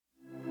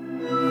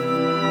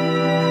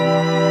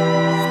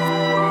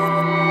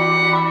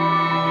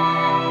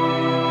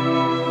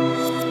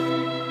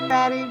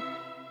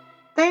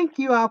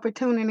all for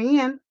tuning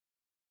in.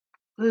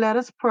 Let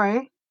us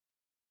pray.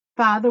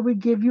 Father, we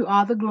give you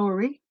all the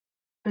glory.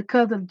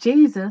 Because of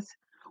Jesus,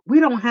 we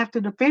don't have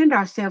to defend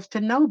ourselves to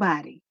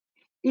nobody.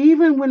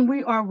 Even when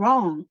we are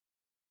wrong,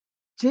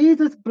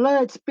 Jesus'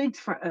 blood speaks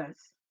for us.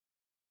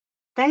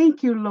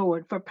 Thank you,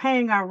 Lord, for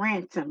paying our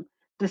ransom.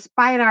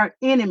 Despite our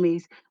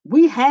enemies,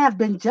 we have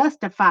been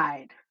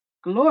justified.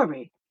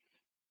 Glory.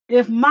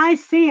 If my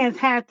sins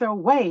had their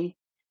way,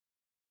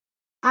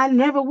 I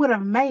never would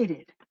have made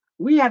it.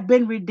 We have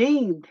been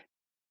redeemed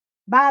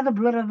by the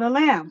blood of the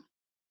Lamb.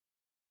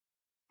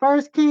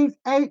 1 Kings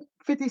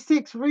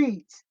 8:56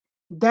 reads,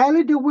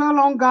 daily dwell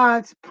on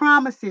God's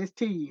promises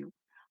to you.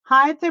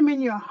 Hide them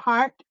in your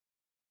heart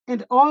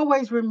and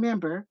always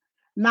remember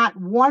not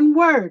one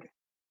word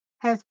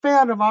has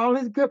failed of all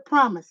his good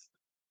promise.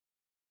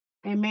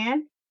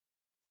 Amen.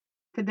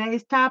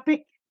 Today's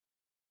topic,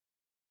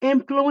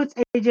 influence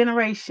a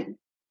generation.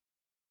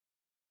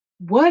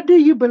 What do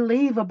you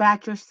believe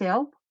about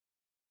yourself?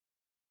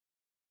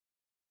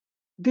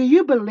 Do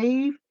you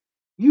believe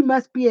you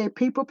must be a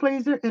people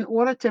pleaser in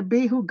order to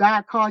be who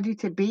God called you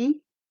to be?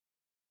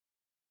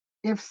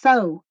 If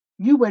so,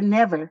 you will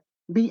never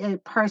be a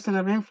person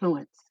of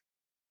influence.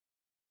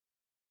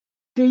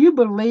 Do you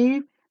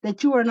believe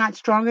that you are not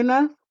strong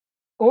enough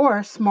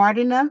or smart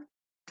enough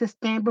to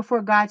stand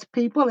before God's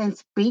people and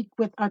speak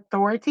with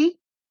authority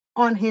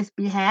on his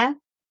behalf?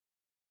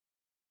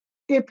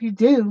 If you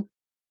do,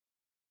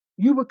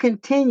 you will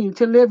continue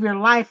to live your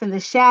life in the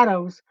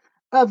shadows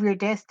of your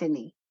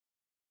destiny.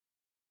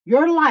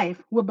 Your life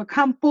will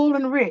become full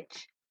and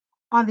rich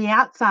on the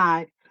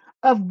outside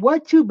of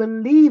what you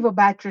believe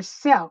about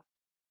yourself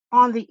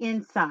on the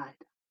inside.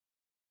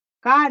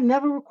 God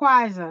never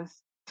requires us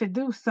to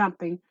do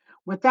something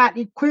without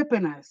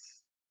equipping us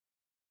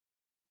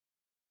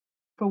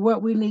for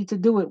what we need to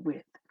do it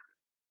with.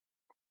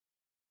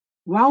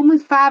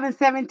 Romans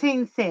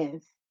 5:17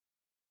 says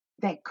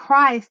that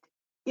Christ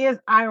is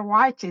our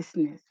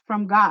righteousness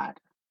from God.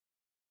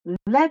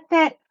 Let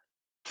that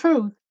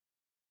truth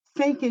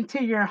sink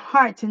into your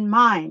hearts and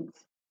minds.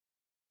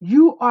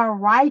 You are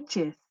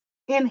righteous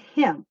in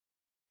Him.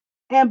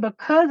 And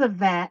because of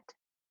that,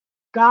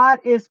 God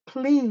is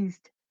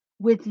pleased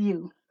with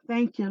you.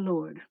 Thank you,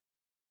 Lord.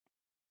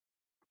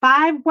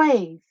 5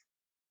 ways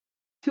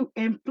to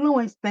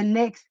influence the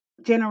next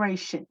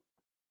generation.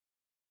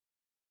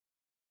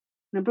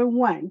 Number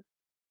 1,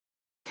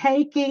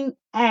 taking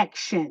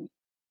action.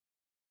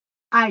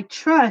 I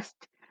trust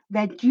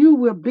that you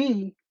will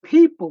be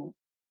people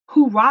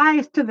who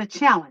rise to the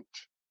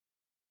challenge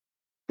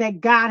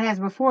that God has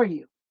before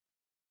you.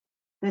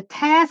 The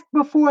task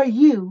before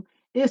you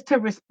is to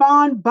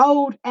respond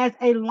bold as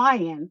a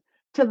lion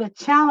to the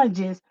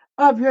challenges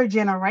of your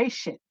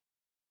generation.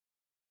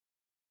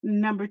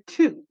 Number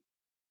 2,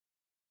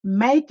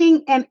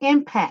 making an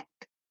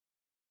impact.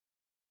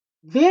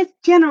 This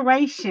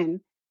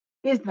generation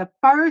is the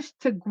first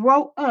to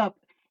grow up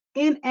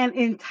in an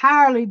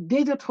entirely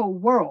digital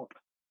world.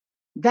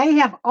 They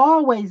have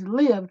always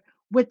lived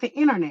with the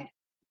internet.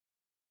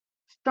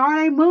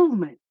 Start a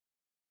movement.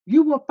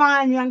 You will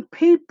find young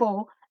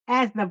people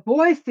as the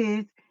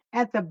voices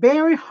at the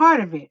very heart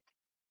of it.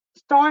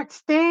 Start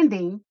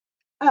standing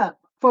up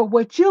for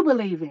what you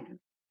believe in.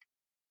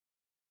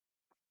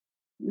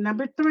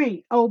 Number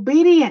 3,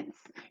 obedience.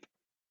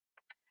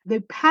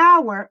 The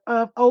power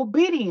of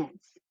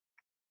obedience.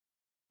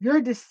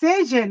 Your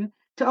decision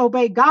to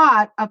obey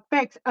God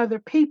affects other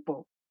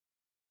people.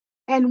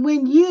 And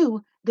when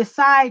you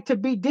decide to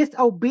be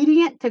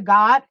disobedient to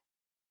God,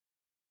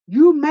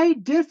 you may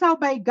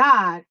disobey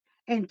God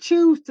and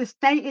choose to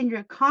stay in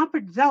your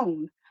comfort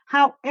zone.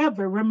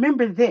 However,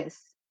 remember this: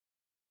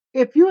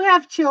 if you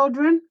have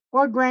children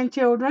or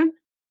grandchildren,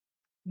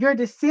 your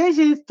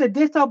decisions to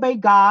disobey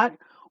God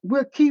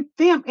will keep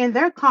them in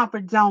their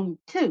comfort zone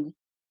too.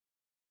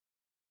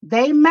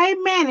 They may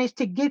manage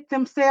to get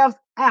themselves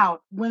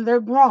out when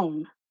they're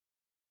grown,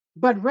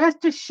 but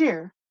rest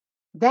assured,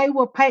 they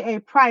will pay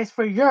a price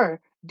for your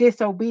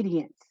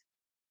disobedience.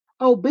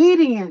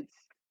 Obedience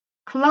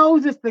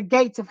closes the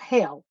gates of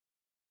hell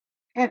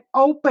and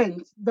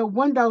opens the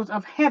windows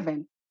of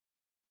heaven,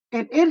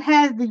 and it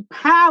has the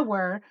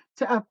power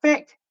to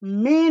affect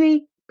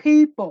many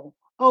people.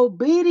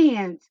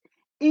 Obedience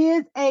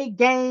is a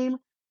game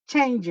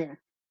changer.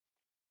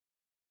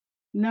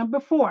 Number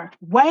 4,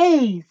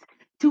 ways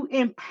to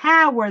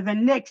empower the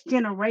next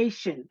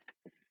generation.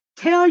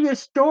 Tell your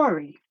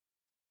story.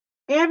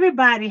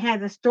 Everybody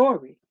has a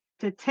story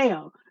to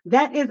tell.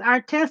 That is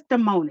our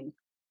testimony.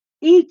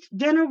 Each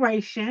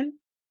generation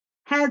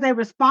has a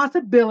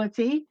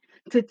responsibility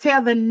to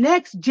tell the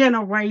next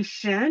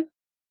generation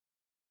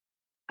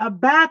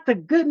about the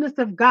goodness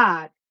of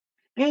God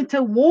and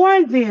to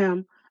warn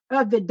them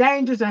of the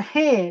dangers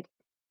ahead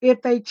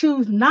if they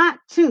choose not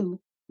to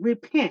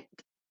repent.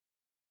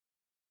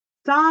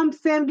 Psalm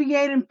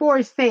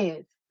 78:4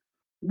 says,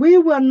 we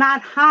will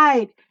not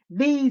hide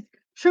these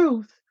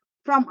truths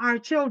from our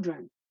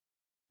children.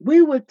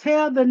 We will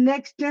tell the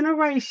next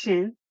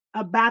generation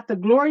about the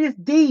glorious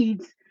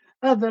deeds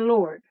of the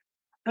Lord,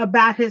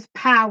 about his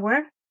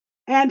power,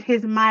 and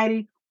his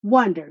mighty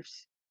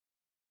wonders.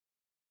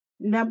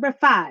 Number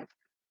 5,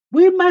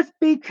 we must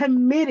be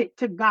committed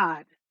to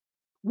God.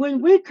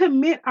 When we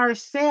commit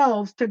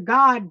ourselves to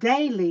God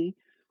daily,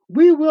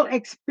 we will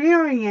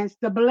experience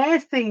the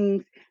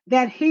blessings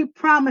that He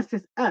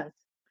promises us.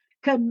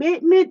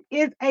 Commitment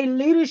is a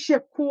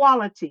leadership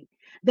quality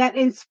that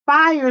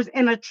inspires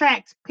and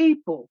attracts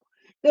people.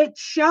 It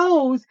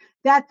shows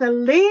that the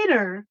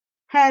leader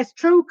has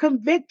true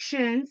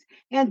convictions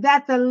and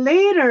that the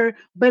leader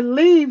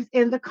believes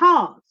in the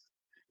cause.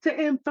 To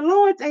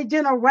influence a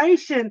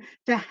generation,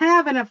 to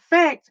have an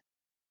effect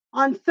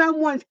on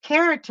someone's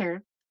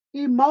character,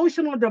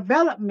 emotional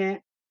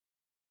development,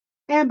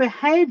 and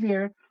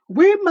behavior,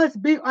 we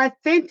must be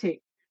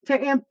authentic. To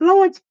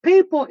influence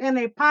people in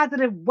a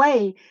positive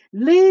way,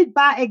 lead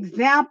by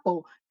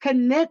example,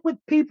 connect with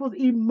people's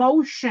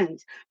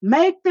emotions,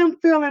 make them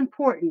feel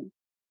important.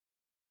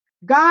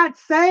 God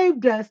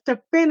saved us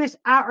to finish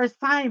our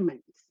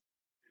assignments.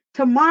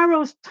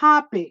 Tomorrow's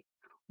topic: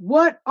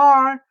 what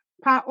are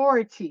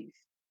priorities?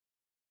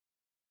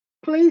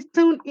 Please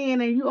tune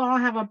in and you all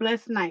have a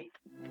blessed night.